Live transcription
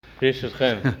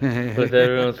With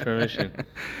everyone's permission.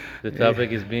 The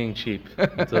topic is being cheap.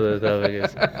 That's what the topic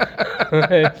is.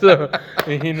 So,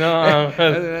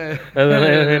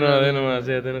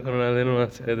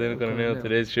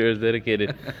 today's share is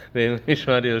dedicated.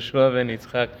 Mishmar Yoshua ben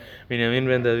Yitzchak, Binyamin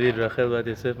ben David, Rachel bat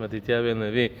Yosef, Matitya ben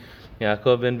Levi,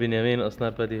 Yaakov ben Binyamin,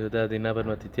 Osnat bat Yehuda, Dina bat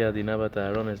Matitya, Dina bat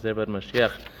Aaron, Esther bat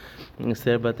Mashiach,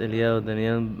 Esther bat Eliyahu,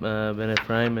 Daniel ben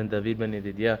Ephraim, and David ben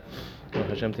Yedidia.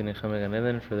 Hashem Tinecham Gan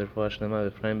Eden for the Refuah Shlema,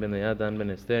 Ephraim ben Leah, Dan ben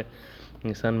Esther,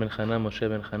 Nisan ben Chana, Moshe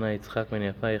ben Chana, Yitzchak ben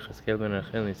Yafa, Yecheskel ben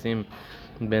Rachel, Nisim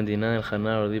ben Dina,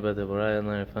 Elchana, Orli bat Deborah,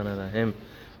 Elna Refana Lahem.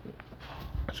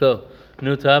 So,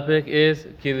 new topic is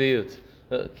kiliut.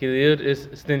 Kiliut is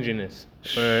stinginess,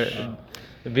 or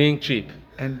being cheap.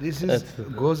 And this is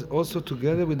goes also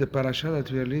together with the parasha that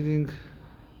we are reading.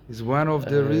 Is one of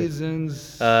the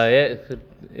reasons. Yeah,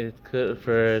 it could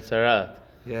for tzarat.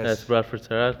 Yes. That's brought for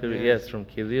tzarat. Yes, from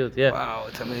kiliut. Yeah. Wow,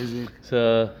 it's amazing.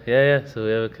 So so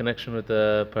we have a connection with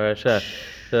the parasha.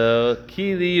 So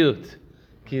kiliut,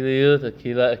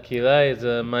 a kila is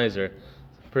a miser,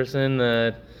 a person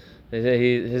that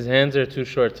his hands are too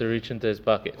short to reach into his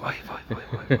pocket. Put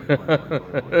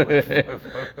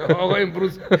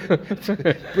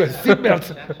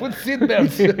seatbelts.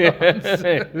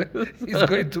 It's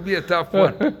going to be a tough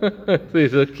one.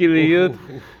 So kiliut,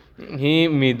 he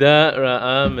mida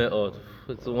ra'a me'od.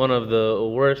 It's one of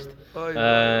the worst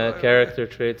character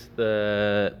traits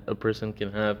that a person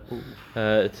can have.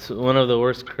 It's one of the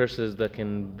worst curses that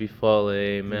can befall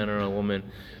a man or a woman.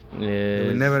 They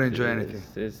will never enjoy anything.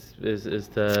 Is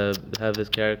to have this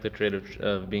character trait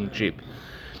of being cheap.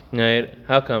 Right?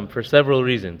 How come? For several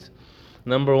reasons.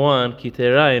 Number one, ki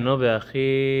tera eno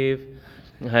be'achiv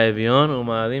ha'evion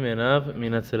u'ma'alim enav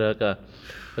min ha'tzedakah.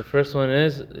 The first one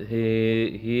is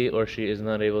he or she is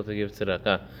not able to give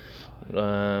tzedakah.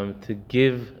 To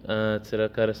give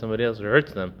tzedakah to somebody else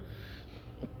hurts them.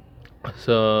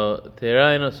 So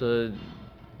tera eno, so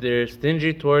they're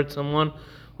stingy towards someone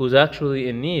who's actually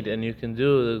in need, and you can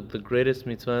do the greatest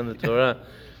mitzvah in the Torah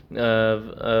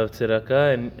of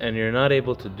tzedakah, and you're not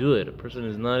able to do it. A person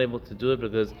is not able to do it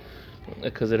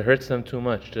because it hurts them too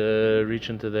much to reach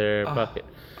into their pocket.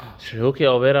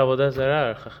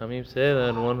 Chachamim say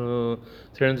that one who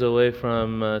turns away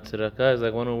from tzedakah is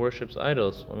like one who worships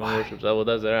idols, one who worships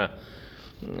avodah zarah.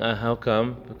 How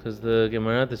come? Because the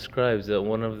Gemara describes that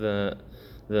one of the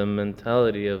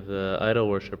mentality of the idol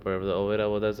worshipper, of the Oved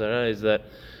Avodah Zarah, is that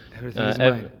everything is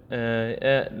mine.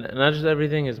 Not just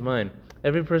everything is mine.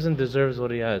 Every person deserves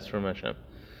what he has from Hashem.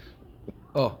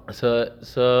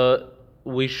 So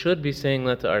we should be saying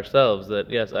that to ourselves, that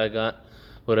yes, I got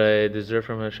what I deserve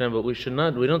from Hashem, but we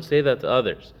don't say that to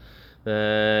others,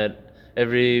 that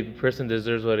every person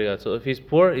deserves what he got. So if he's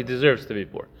poor, he deserves to be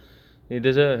poor.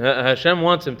 Hashem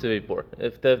wants him to be poor.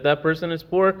 If that person is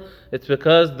poor, it's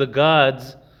because the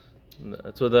gods,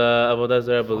 that's what the Avodah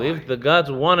Zarah believed, the gods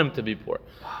want him to be poor.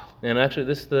 And actually,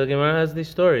 the Gemara has these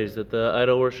stories that the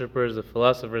idol worshippers, the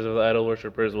philosophers of the idol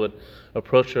worshippers would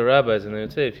approach the rabbis and they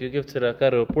would say, if you give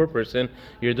tzedakah to a poor person,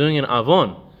 you're doing an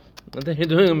avon. Not that you're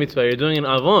doing a mitzvah, you're doing an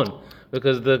avon,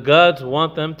 because the gods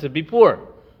want them to be poor.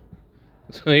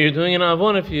 So you're doing an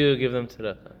avon if you give them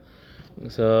tzedakah.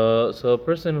 So a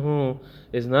person who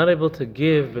is not able to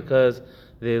give because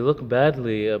they look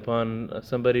badly upon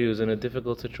somebody who's in a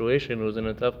difficult situation, who's in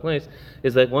a tough place,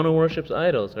 is like one who worships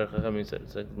idols.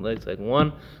 It's like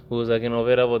one who is like an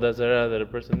Oved Avodah Zarah, that a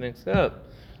person thinks,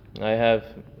 I have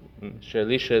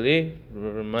sheli,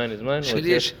 mine is mine.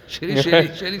 Sheli.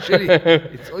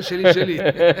 It's all sheli.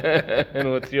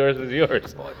 And what's yours is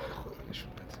yours.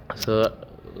 So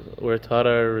we're taught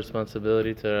our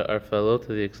responsibility to our fellow to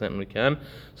the extent we can.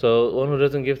 So one who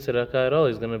doesn't give tzedakah at all,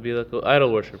 he's going to be like an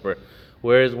idol worshiper.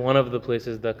 Whereas one of the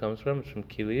places that comes from is from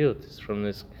kiliut, it's from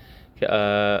this,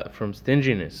 from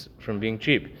stinginess, from being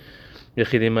cheap. To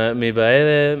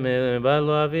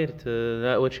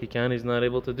that which he can, he's not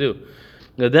able to do.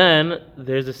 But then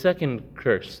there's a second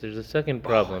curse. There's a second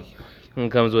problem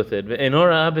that comes with it. It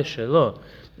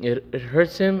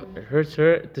hurts him. It hurts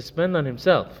her to spend on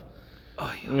himself.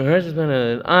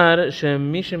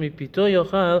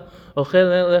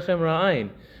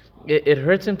 It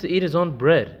hurts him to eat his own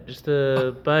bread, just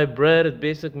to buy bread, a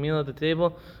basic meal at the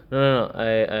table. No.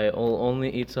 I'll only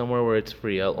eat somewhere where it's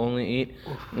free. I'll only eat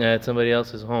at somebody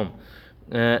else's home.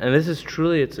 And this is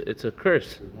truly, it's a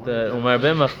curse. Good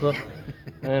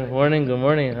morning,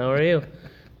 how are you?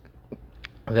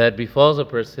 That befalls a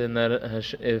person, that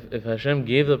if Hashem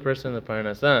gave the person the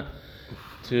parnasah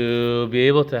to be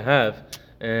able to have,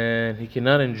 and he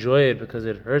cannot enjoy it because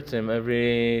it hurts him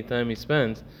every time he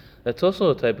spends, That's also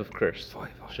a type of curse.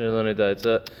 She'lo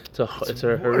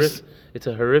nida. Worse. It's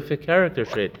a horrific character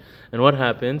trait. And what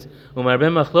happens? Umarbe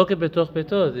machloket betoch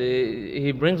beto.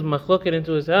 He brings machloket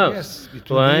into his house. Yes,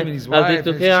 between Why? him and his wife and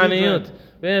his children.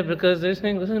 Yeah, because they're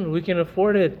saying, listen, we can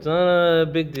afford it. It's not a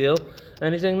big deal.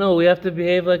 And he's saying, no, we have to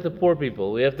behave like the poor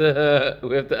people. We have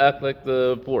to act like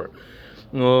the poor.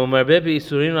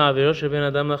 There's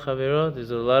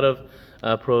a lot of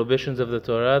prohibitions of the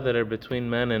Torah that are between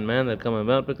man and man that come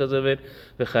about because of it.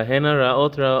 And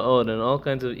all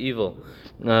kinds of evil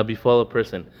befall a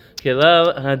person.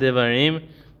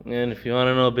 And if you want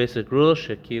to know a basic rule,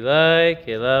 shekilai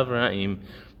kelav ra'im.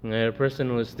 A person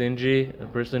who is stingy, a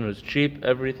person who is cheap,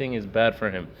 everything is bad for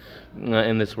him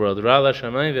in this world. Ra'la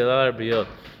shamayim ve'la arbiyot.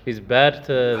 He's bad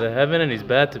to the heaven and he's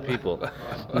bad to people.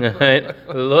 Lo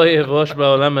yevosh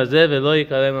ba'olam hazeh ve'lo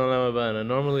yikalem olam haba. And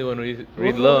normally when we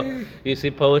read law, you see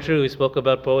poetry. We spoke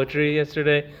about poetry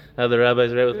yesterday, how the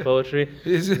rabbis write with poetry.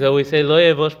 So we say lo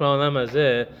yevosh ba'olam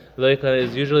hazeh. Lo yikalem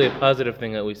is usually a positive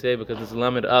thing that we say because it's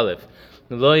lamed aleph.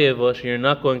 Lo yevosh, you're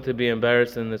not going to be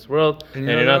embarrassed in this world, and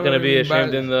you're not going to be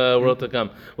ashamed in the world to come.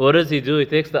 What does he do? He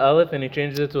takes the aleph and he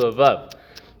changes it to a vav.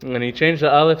 When he changed the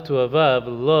aleph to a vav,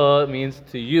 lo means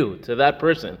to you, to that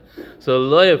person. So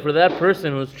lo, for that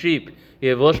person who's cheap,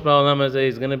 yevosh ba'olam hazeh,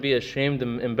 he's going to be ashamed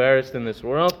and embarrassed in this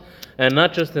world, and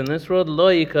not just in this world. Lo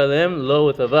yikalem, lo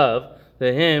with a vav.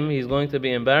 To him, he's going to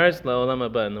be embarrassed la'olam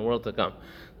haba, in the world to come.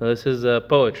 So this is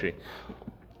poetry.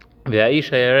 A person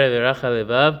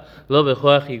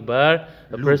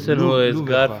who is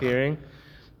God-fearing,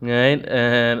 right?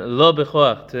 And lo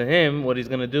bechoach, to him, what he's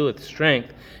going to do with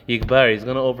strength, yigbar, he's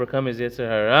going to overcome his yetzer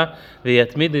hara.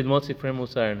 V'yatmid lidmot sifrei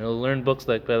musar, and he'll learn books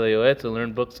like Pele Yoetz, he'll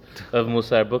learn books of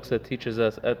musar, books that teach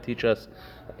us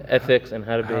ethics and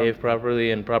how to behave properly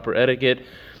and proper etiquette.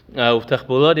 Uftach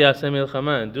yaseh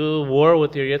milchama, do war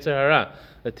with your yetzer hara.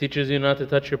 That teaches you not to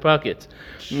touch your pockets.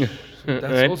 That's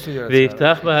right? also your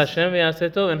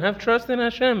And have trust in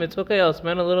Hashem. It's okay, I'll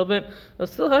spend a little bit. I'll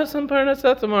still have some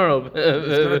parnasah tomorrow. It's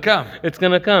going to come. It's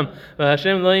going to come. And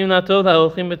Hashem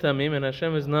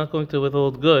is not going to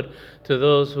withhold good to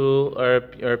those who are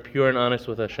pure and honest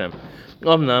with Hashem.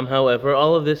 However,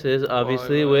 all of this is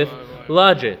obviously with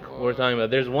logic. We're talking about.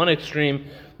 There's one extreme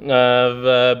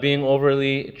of being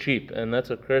overly cheap, and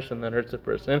that's a curse and that hurts a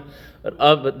person.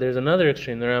 But there's another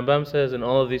extreme. The Rambam says in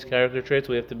all of these character traits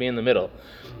we have to be in the middle.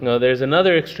 There's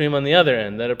another extreme on the other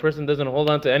end, that a person doesn't hold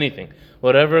on to anything.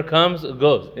 Whatever comes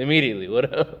goes immediately.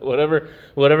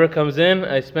 Whatever comes in,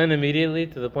 I spend immediately,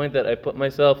 to the point that I put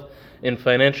myself in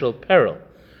financial peril.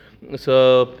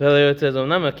 So Pele Yoetz says,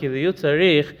 kיליות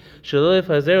צריך שלא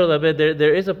יפזר ולאבד.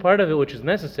 There is a part of it which is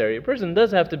necessary. A person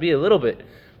does have to be a little bit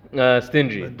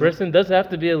stingy. A person does have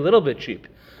to be a little bit cheap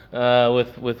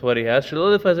with what he has.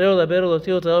 Not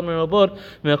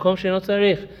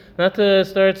to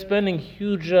start spending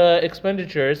huge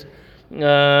expenditures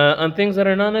on things that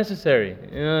are not necessary.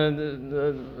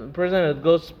 The person that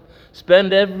goes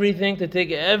spend everything to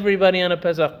take everybody on a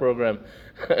Pesach program,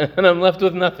 and I'm left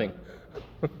with nothing.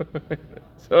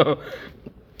 So,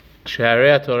 the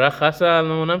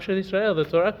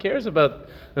Torah cares about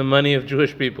the money of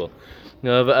Jewish people.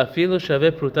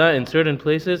 In certain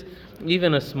places,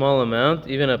 even a small amount,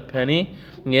 even a penny,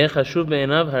 a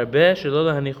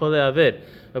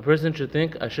person should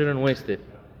think, I shouldn't waste it.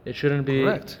 It shouldn't be.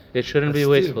 Correct. It shouldn't be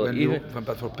wasteful.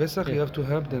 But for Pesach, you have to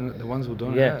help the ones who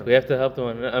don't have. Yeah, we have to help the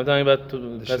one. I'm talking about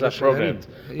Pesach programs.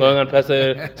 Going on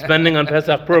Pesach, spending on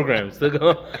Pesach programs to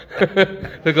go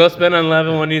spend on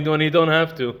leaven when you don't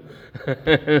have to.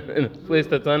 In a place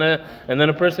that's on it, and then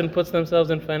a person puts themselves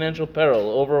in financial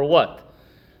peril over what?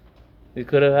 You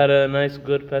could have had a nice,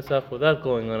 good Pesach without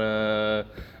going on a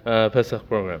Pesach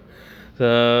program.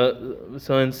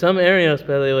 So in some areas,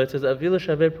 Pele Yoetz says, "Avilu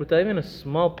shaver pruta," even a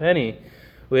small penny,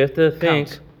 we have to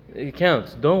think. It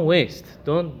counts. Don't waste.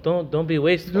 Don't be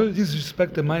wasteful. Don't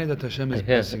disrespect the money that Hashem is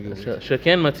blessing you with.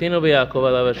 Sheken matzino b'Yaakov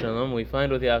alav shalom. We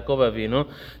find with Yaakov Avinu,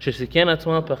 shesiken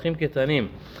atzmo pachim ketanim.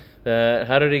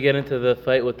 How did he get into the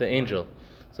fight with the angel?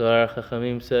 So our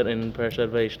Chachamim said in Parashat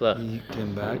Vayishlach, He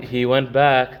came back. He went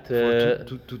back to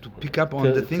pick up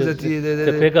on the things that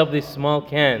to pick up these small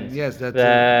cans. Yes, that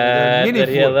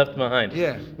he had left behind.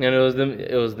 Yeah. And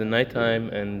it was the nighttime,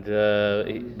 and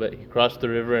but he crossed the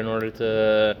river in order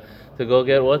to go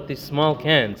get what? These small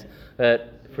cans.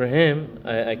 That for him,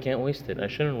 I can't waste it. I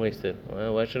shouldn't waste it.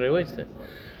 Why should I waste it?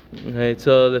 Right,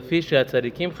 so the fish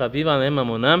tzadikim chaviv aleim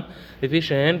mamonam, the fish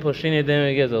hen poshin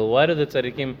yedem gezel. Why do the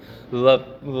tzadikim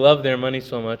love their money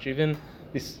so much? Even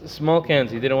these small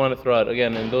cans he didn't want to throw out.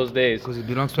 Again, in those days, Because it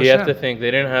belongs to you have to Hashem. think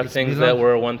they didn't have It's things belong- that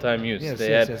were one-time use. Yes, They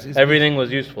yes, had yes, it's everything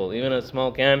was useful. Even a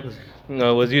small can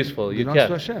was useful. You belongs to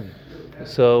kept. Hashem.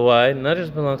 So why? Not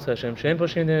just belongs to Hashem. Shein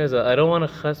poshim dinei. I don't want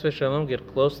to chas v'shalom get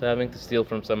close to having to steal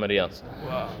from somebody else.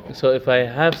 Wow. So if I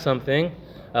have something,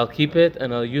 I'll keep it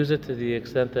and I'll use it to the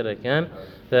extent that I can.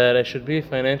 That I should be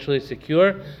financially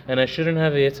secure, and I shouldn't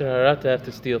have a yetzer hara to have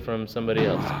to steal from somebody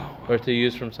else or to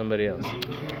use from somebody else.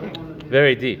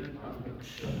 Very deep.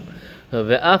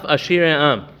 Ve'af ashirei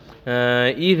am,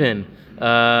 even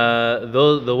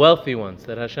those the wealthy ones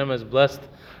that Hashem has blessed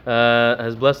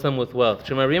them with wealth.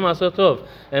 Shemarim asot tov,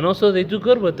 and also they do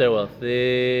good with their wealth.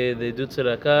 They do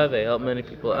tzedakah, they help many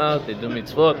people out, they do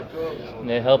mitzvot,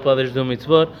 they help others do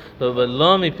mitzvot. But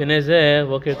lo mipnei zeh,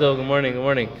 boker tov, good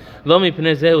morning. Lo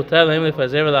mipnei zeh utar lahem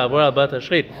lefazer ve'la'avor al bat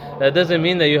hashchit. That doesn't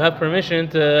mean that you have permission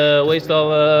to waste all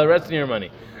the rest of your money.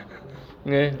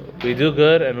 Yeah, we do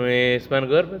good and we spend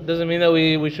good, but it doesn't mean that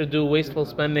we should do wasteful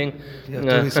spending. You have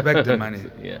to respect the money.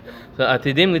 Yeah. So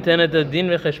atidim litenet din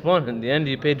v'cheshbon. In the end,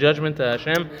 you pay judgment to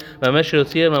Hashem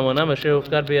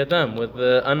with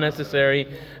unnecessary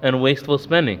and wasteful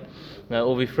spending. Now,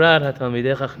 ubifrad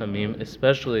hatalmidei chachamim,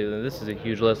 especially, this is a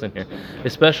huge lesson here,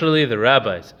 especially the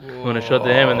rabbis, when it showed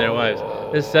to him and their wives.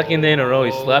 This second day in a row,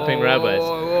 he's slapping rabbis.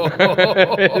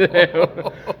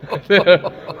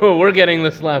 We're getting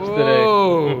the slaps today.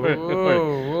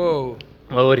 Whoa.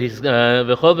 Well, what he's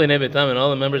v'chol b'nei betam, and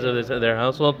all the members of their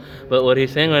household. But what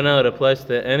he's saying right now, it applies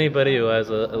to anybody who has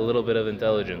a little bit of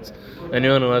intelligence,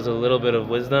 anyone who has a little bit of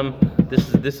wisdom.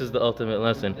 This is the ultimate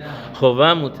lesson.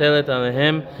 Chova mutelet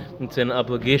alehem. It's an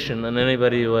obligation on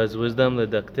anybody who has wisdom.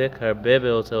 Ledaktek harbe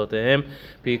beotzaotehem.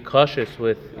 Be cautious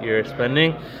with your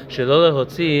spending. Shelo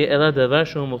lehotzi ela davar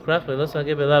shu mukhrach v'lo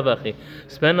sageh belav achi.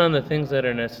 Spend on the things that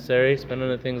are necessary. Spend on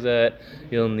the things that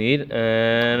you'll need,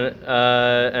 and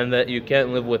that you can't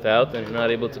live without, and you're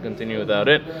not able to continue without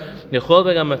it. Yechol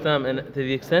begamatam, and to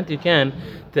the extent you can,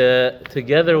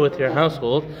 together with your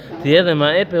household,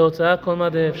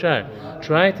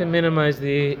 try to minimize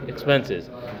the expenses.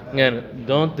 Again,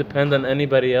 don't depend on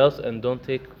anybody else and don't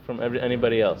take from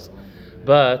anybody else.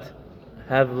 But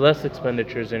have less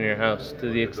expenditures in your house to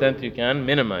the extent you can,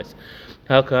 minimize.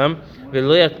 How come? And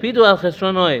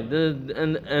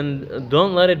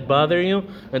don't let it bother you,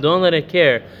 and don't let it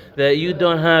care that you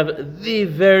don't have the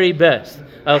very best.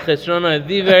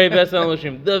 The very best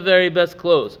alushim, the very best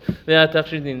clothes, the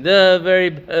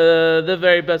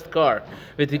very best car,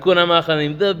 the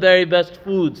very best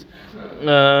foods,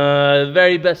 the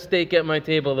very best steak at my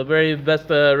table, the very best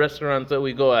restaurants that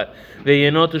we go at, the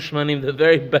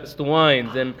very best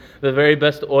wines and the very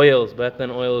best oils. Back then,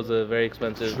 oil was a very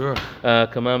expensive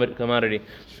commodity.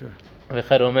 Sure.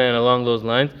 And along those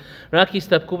lines,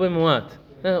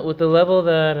 with the level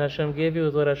that Hashem gave you,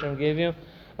 with what Hashem gave you,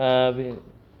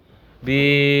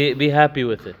 be happy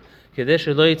with it.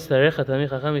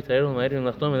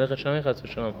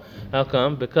 How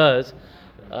come? Because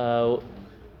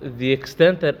the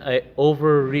extent that I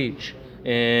overreach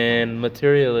in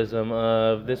materialism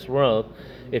of this world,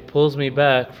 it pulls me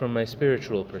back from my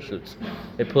spiritual pursuits.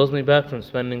 It pulls me back from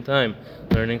spending time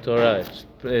learning Torah.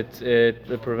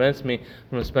 It prevents me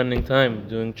from spending time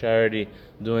doing charity,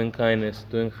 doing kindness,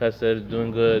 doing chesed,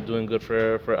 doing good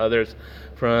for others,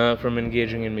 from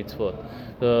engaging in mitzvot.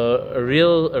 So a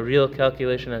real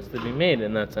calculation has to be made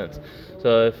in that sense.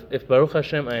 So if Baruch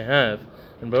Hashem I have,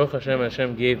 and Baruch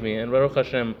Hashem gave me, and Baruch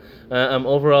Hashem I'm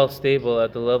overall stable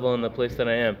at the level and the place that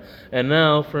I am. And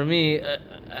now for me,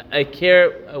 I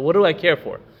care. What do I care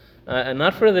for?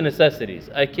 Not for the necessities.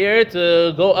 I care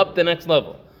to go up the next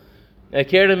level. I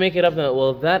care to make it up.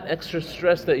 Well, that extra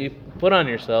stress that you put on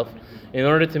yourself in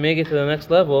order to make it to the next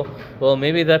level, well,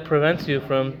 maybe that prevents you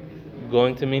from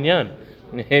going to minyan.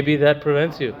 Maybe that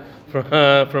prevents you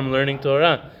from learning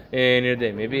Torah in your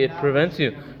day. Maybe it prevents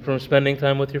you from spending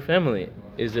time with your family.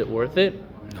 Is it worth it?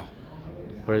 No.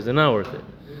 Or is it not worth it?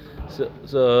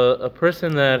 So a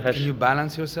person that has... Can you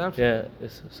balance yourself? Yeah,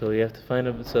 so you have to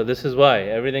find so this is why.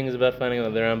 Everything is about finding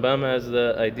The Rambam has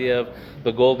the idea of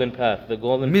the golden path. The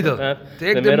golden middle. path.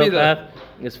 Take the middle path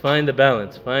is find the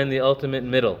balance. Find the ultimate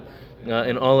middle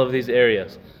in all of these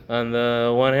areas. On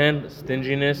the one hand,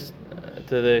 stinginess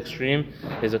to the extreme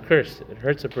is a curse. It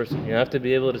hurts a person. You have to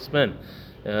be able to spend.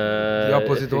 The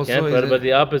opposite also is... But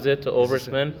the opposite, to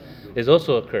overspend, is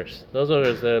also a curse. Those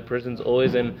are the person's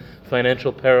always in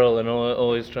financial peril and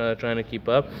always trying to keep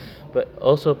up. But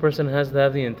also a person has to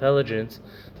have the intelligence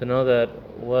to know that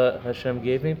what Hashem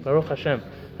gave me, Baruch Hashem,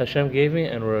 Hashem gave me,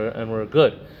 and we're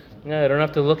good. Yeah, I don't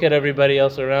have to look at everybody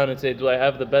else around and say, do I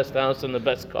have the best house and the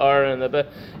best car and the best?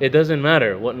 It doesn't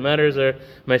matter. What matters are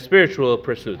my spiritual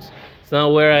pursuits. It's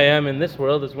not where I am in this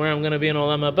world, it's where I'm going to be in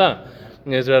Olam Haba.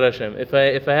 Yezrat Hashem.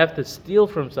 If I have to steal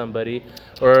from somebody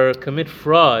or commit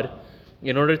fraud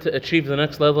in order to achieve the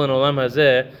next level in Olam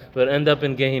Hazeh, but end up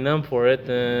in Gehinam for it,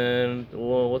 then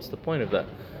what's the point of that?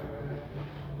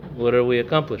 What are we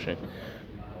accomplishing?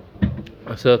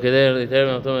 So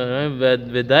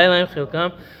ודי להם חלקם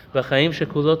בחיים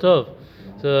שכולו טוב.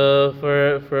 So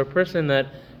for a person that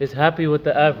is happy with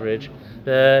the average,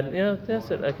 that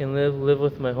that's it. I can live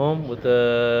with my home, with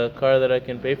the car that I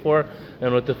can pay for,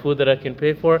 and with the food that I can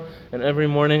pay for, and every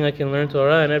morning I can learn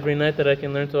Torah, and every night that I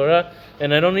can learn Torah,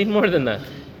 and I don't need more than that.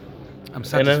 I'm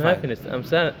satisfied. And I'm happiness. I'm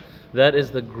sad. That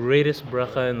is the greatest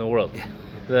bracha in the world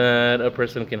that a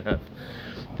person can have.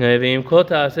 And if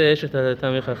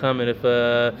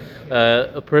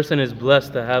a person is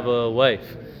blessed to have a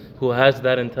wife who has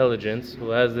that intelligence, who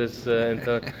has this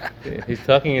he's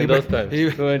talking in those times. He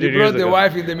brought the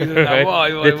wife in the middle.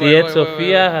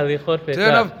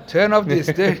 Turn off this.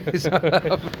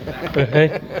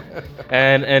 Right?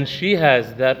 And she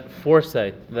has that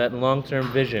foresight, that long-term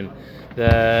vision,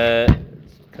 that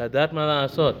kadat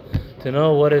mala'asot, to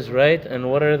know what is right and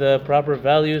what are the proper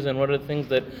values and what are the things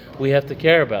that we have to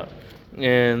care about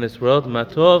in this world.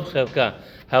 Matov chelka,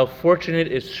 how fortunate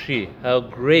is she, how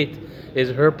great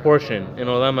is her portion in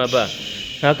Olam Haba.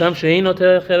 How come shehi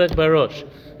notelech chelek barosh?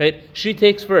 Right? She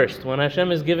takes first. When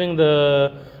Hashem is giving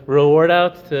the reward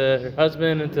out to her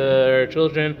husband and to her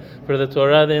children for the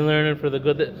Torah they learn and for the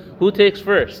good, who takes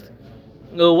first?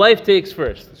 The wife takes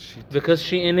first because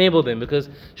she enabled him, because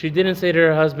she didn't say to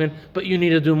her husband, but you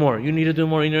need to do more, you need to do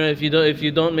more, if you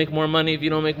don't make more money, if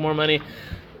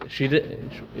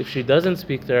she doesn't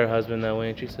speak to her husband that way,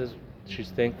 and she says she's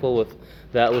thankful with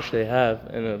that which they have,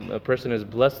 and a person is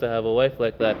blessed to have a wife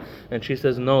like that, and she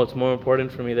says, no, it's more important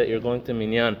for me that you're going to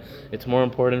minyan, it's more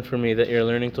important for me that you're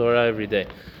learning Torah every day,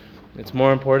 it's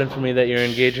more important for me that you're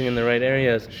engaging in the right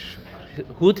areas.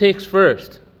 Who takes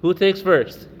first? Pele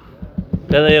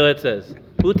Yoetz says.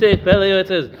 Pele Yoetz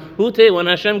says. When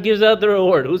Hashem gives out the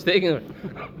reward, who's taking it?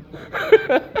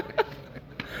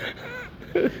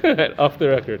 Off the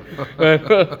record.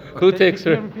 Who takes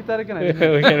her? Repeat that again.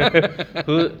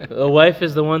 A wife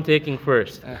is the one taking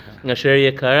first.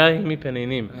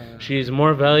 She's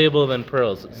more valuable than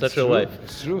pearls. Such a wife.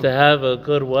 To have a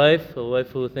good wife, a wife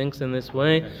who thinks in this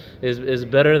way, is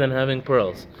better than having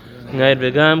pearls. And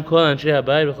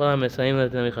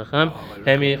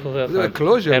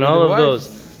all of those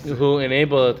who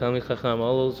enable a Talmid Chacham,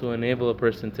 all those who enable a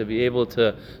person to be able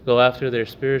to go after their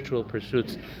spiritual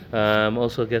pursuits,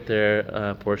 also get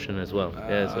their portion as well.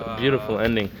 Yeah, it's a beautiful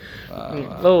ending.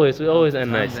 We always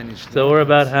end nice. So we're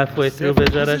about halfway through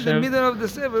Bezrat This is the Hashem. middle of the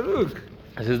Sefer, look.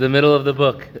 This is the middle of the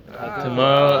book.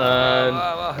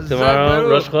 Tomorrow,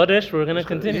 Rosh Chodesh, we're going to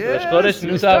continue. Yes, Rosh Chodesh,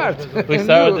 new start. We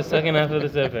start with the second half of the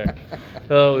Sefer.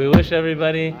 So we wish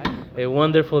everybody a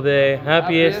wonderful day.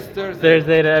 Happiest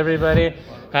Thursday to everybody.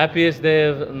 Happiest day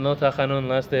of No Tachanun,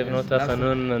 last day of No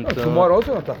Tachanun. Tomorrow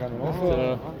also not Tachanun.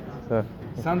 Also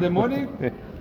Sunday morning.